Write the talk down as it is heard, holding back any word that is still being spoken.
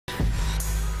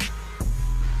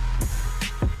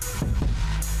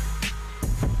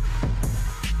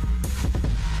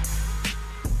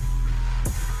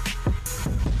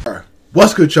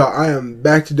What's good, y'all? I am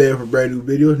back today with a brand new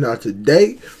video. Now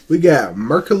today we got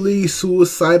Merkules,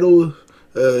 SUICIDAL.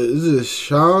 This is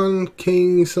Sean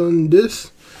KINGSTON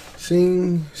DISS.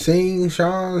 Sing,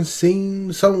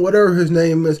 some whatever his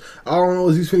name is. I don't know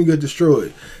if he's gonna get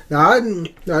destroyed. Now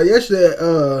yesterday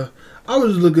I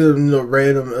was looking at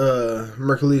random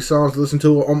Merkules songs to listen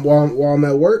to while I'm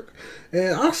at work,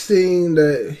 and I seen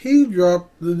that he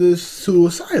dropped this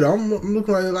SUICIDAL. I'm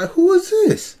looking like who is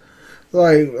this?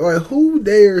 Like who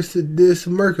dares to diss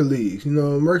Merkules? You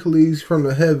know, Merkules from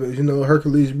the heavens, you know,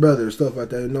 Hercules' brother, stuff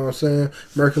like that, you know what I'm saying?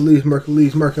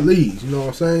 Merkules, you know what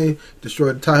I'm saying?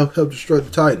 Help destroy the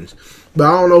Titans. But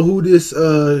I don't know who this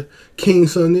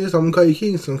KINGSTON is. I'm gonna call you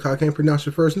KINGSTON because I can't pronounce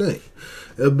your first name.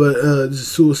 This is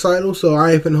SUICIDAL, so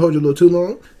I ain't finna hold you a little too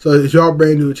long. So if y'all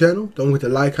brand new to the channel, don't forget to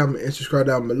like, comment, and subscribe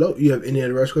down below. If you have any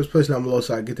other requests, place down below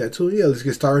so I can get that too. Yeah, let's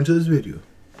get started into this video.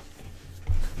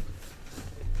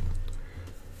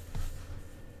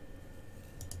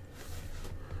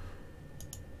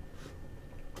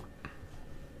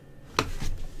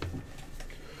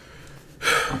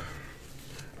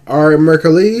 Alright,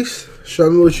 Merkules, show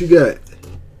me what you got.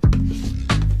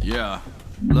 Yeah.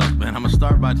 Look, man, I'm gonna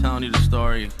start by telling you the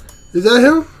story. Is that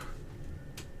him?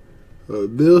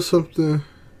 Build something.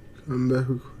 Come back.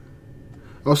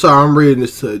 Oh, sorry, I'm reading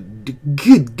this to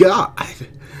good God. I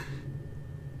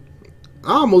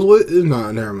almost went. No,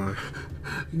 never mind.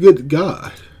 Good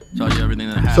God. Tell you everything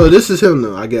that happened. So this is him,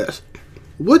 though, I guess.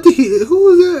 What did he?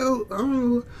 Who is that? I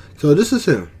don't know. So this is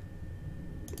him.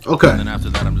 Okay. And then after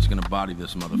that, I'm just gonna body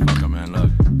this motherfucker, man.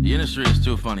 Look, the industry is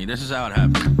too funny. This is how it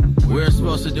happened. We were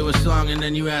supposed to do a song, and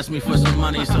then you asked me for some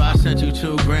money, so I sent you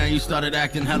 $2 grand. You started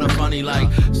acting hella funny,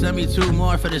 like send me 2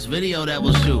 more for this video that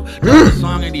we'll shoot. The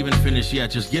song ain't even finished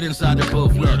yet. Just get inside the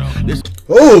booth. Look, this.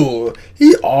 Oh,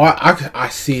 I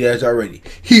see that already.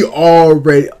 He's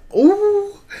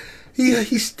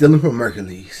stealing from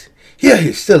Merkules. Yeah,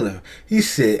 he's stealing. He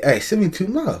said, "Hey, send me 2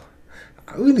 more.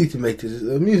 We need to make this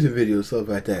a music video and stuff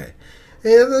like that."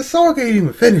 And the song ain't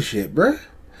even finished yet, bruh.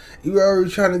 You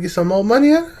already trying to get some more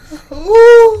money out?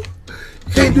 Ooh.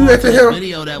 Can't do that to him.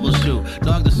 Video that will shoot.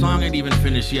 Dog, the song ain't even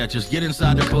finished yet. Just get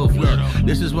inside the booth. Look,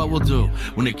 this is what we'll do.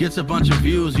 When it gets a bunch of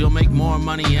views, you'll make more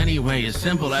money anyway. It's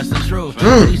simple, that's the truth.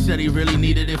 He said he really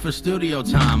needed it for studio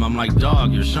time. I'm like,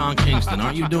 dog, you're Sean KINGSTON.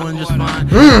 Aren't you doing just fine?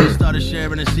 He started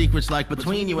sharing his secrets like,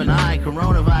 between you and I,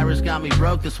 coronavirus got me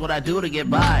broke. That's what I do to get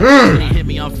by. And he hit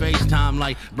me on FaceTime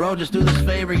like, bro, just do this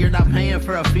favor. You're not paying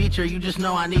for a feature. You just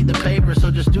know I need the paper.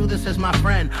 So just do this as my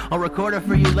friend. I'll record it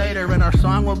for you later, and our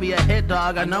song will be a hit, dog.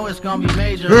 I know it's gonna be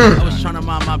major. I was trying to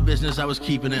mind my business, I was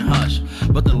keeping it hush.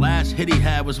 But the last hit he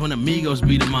had was when Amigos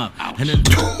beat him up. And then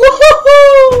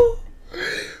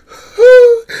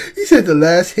he said the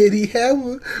last hit he had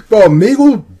was, bro,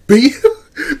 Amigos beat him.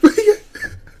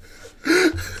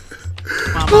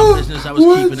 my business, I was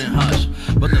keeping it hush.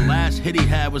 But the last hit he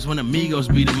had was when Amigos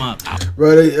beat him up.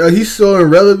 Bro, he's so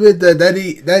irrelevant that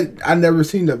I never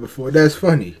seen that before. That's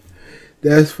funny.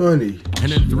 That's funny.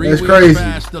 And then 3 weeks crazy.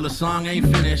 Passed, still the song ain't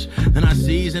finished. Then I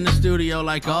see he's in the studio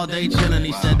like all day chilling.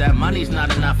 He said that money's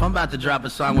not enough. I'm about to drop a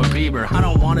song with Bieber. I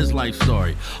don't want his life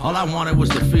story. All I wanted was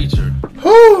the feature.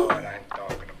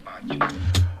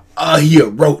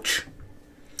 Yeah, Roach.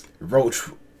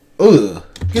 Ugh.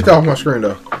 Get that off my screen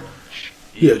though.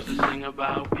 He used to sing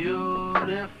about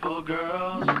beautiful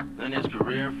girls, then his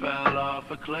career fell off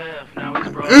a cliff. Now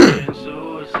he's broken,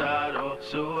 suicidal.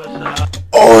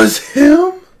 Oh, it's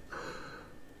him?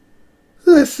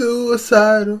 That's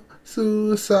suicidal.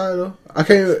 I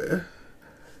can't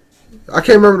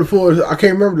remember I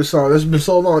can't remember the song. It's been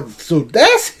so long. So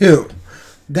that's him.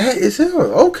 That is him.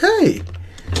 Okay.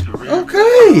 Bro,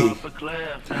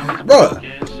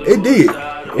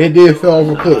 it did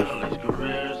fall off a cliff.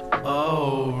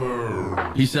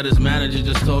 He said his manager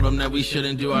just told him that we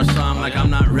shouldn't do our song, like I'm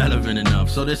not relevant enough.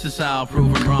 So this is how I'll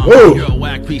prove him wrong. Whoa. You're a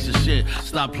whack piece of shit.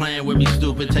 Stop playing with me,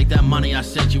 stupid. Take that money I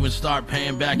sent you and start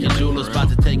paying back your jewelers. About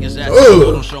to take his ass to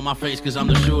school. Don't show my face cause I'm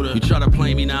the shooter. You try to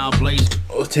play me now, Blaze.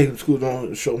 Oh, take him to school,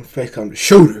 don't show my face cause I'm the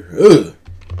shooter. Ugh.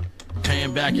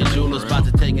 Paying back your jewelers, about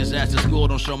to take his ass to school.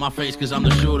 Don't show my face cause I'm the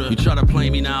shooter. You try to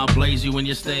play me now, I'll blaze you when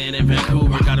you're staying in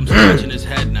Vancouver. Got him scratching his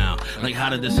head now. Like, how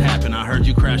did this happen? I heard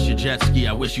you crash your jet ski.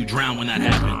 I wish you drowned when that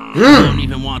happened. I don't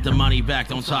even want the money back.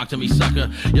 Don't talk to me,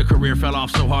 sucker. Your career fell off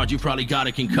so hard you probably got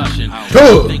a concussion.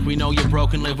 Think we know you're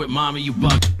broken, live with mommy, you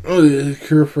buck. Oh, yeah,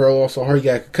 career fell off so hard. You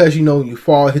got a concussion. You know, when you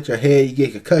fall, hit your head, you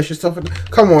get concussion, stuff like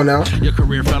that. Come on now. Your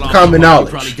career fell off. Common knowledge.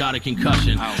 You probably got a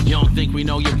concussion. You don't think we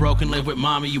know you're broken, live with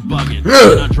mommy, you bugging.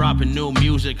 You're not dropping new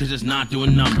music because it's not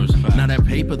doing numbers. Now that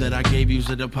paper that I gave you's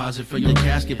a deposit for your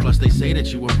casket. Plus they say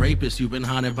that you a rapist. You've been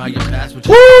haunted by your past. But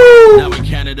now in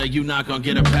Canada, you not gonna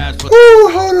get a pass. But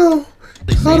hold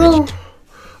on.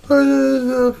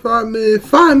 5 million.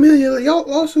 5 million. Y'all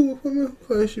lawsuit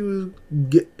because she was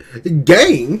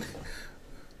gained.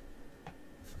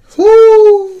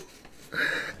 Woo!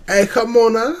 Hey, come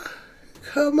on now.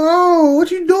 Come on.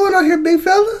 What you doing out here, big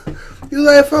fella? You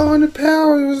like 500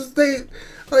 pounds. Like,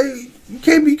 you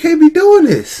can't be doing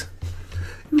this.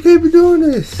 You can't be doing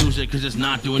this. Music because it's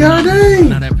not doing God dang.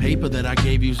 Now that paper that I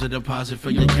gave you's a deposit for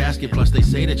your casket. Plus they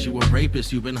say that you a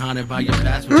rapist. You've been haunted by your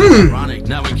past, which is ironic.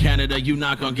 Now in Canada, you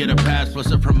not gonna get a pass.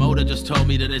 Plus a promoter just told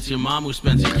me that it's your mom who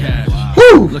spends your cash.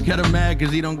 Woo. Look at him mad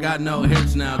because he don't got no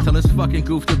hits now. Tell his fucking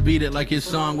goof to beat it like his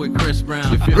song with Chris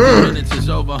Brown. Your 50 minutes is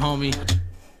over, homie.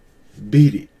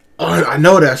 Beat it. Oh, I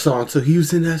know that song too. He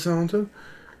was in that song too.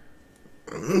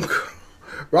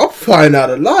 Bro, I'm finding out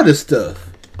a lot of stuff.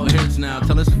 Hits now.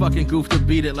 Tell his fucking goof to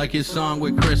beat it like his song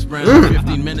with Chris Brown.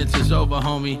 15 minutes is over,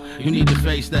 homie. You need to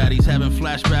face that. He's having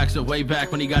flashbacks of way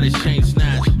back when he got his chain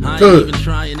snatched. I ain't even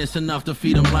trying. It's enough to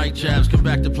feed him light jabs. Come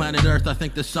back to planet Earth. I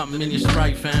think there's something in your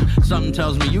strike, fam. Something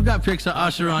tells me you got pics of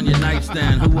Usher on your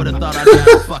nightstand. Who would have thought I'd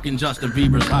have fucking Justin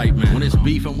Bieber's hype, man? When it's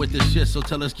beef, I'm with this shit, so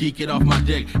tell us geek it off my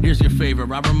dick. Here's your favor.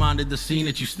 I reminded the scene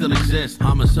that you still exist.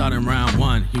 Homicide in round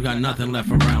 1. You got nothing left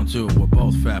for round 2. We're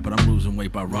both fat, but I'm losing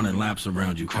weight by running laps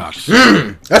around you.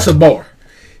 That's a bar.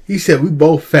 He said we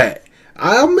both fat.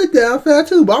 I admit that I'm fat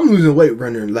too, but I'm losing weight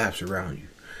running laps around you.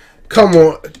 Come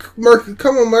on,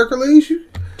 Merkules. You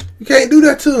can't do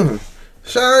that to him.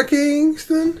 Sean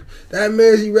Kingston, that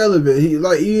man's irrelevant. He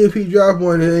like even if he drop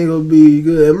one, it ain't gonna be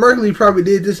good. And Merkules probably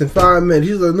did this in 5 minutes.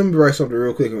 He's like, let me write something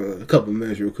real quick, a couple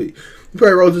minutes real quick. He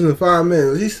probably wrote this in 5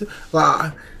 minutes. He's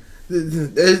like,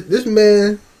 this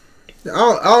man.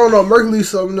 I don't know. Merkules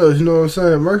something else, you know what I'm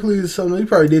saying? Merkules is something. He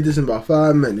probably did this in about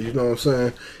 5 minutes, you know what I'm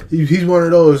saying? He's one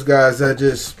of those guys that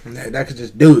could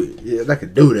just do it. Yeah, that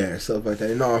could do that and stuff like that.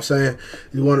 You know what I'm saying?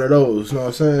 He's one of those, you know what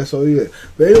I'm saying? So yeah.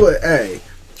 But anyway, hey,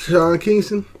 Sean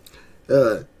Kingston,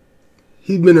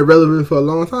 he's been irrelevant for a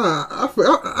long time. I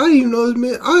didn't even know this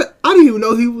man. I didn't even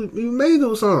know he made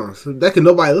those songs. That can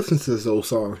nobody listen to those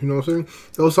songs. You know what I'm saying?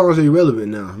 Those songs are irrelevant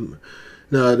now.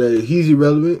 Now that he's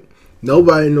irrelevant.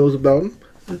 Nobody knows about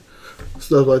him.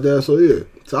 Stuff like that. So, yeah.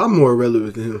 So, I'm more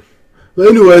relevant than him. But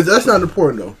anyways, that's not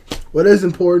important, though. What is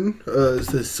important is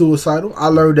the SUICIDAL. I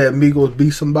learned that Migos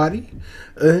beat somebody.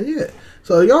 Yeah.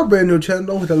 So, y'all brand new channel.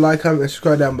 Don't forget to like, comment, and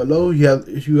subscribe down below.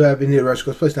 If you have any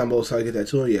questions, place down below so I get that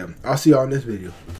to you. Yeah. I'll see y'all in this video.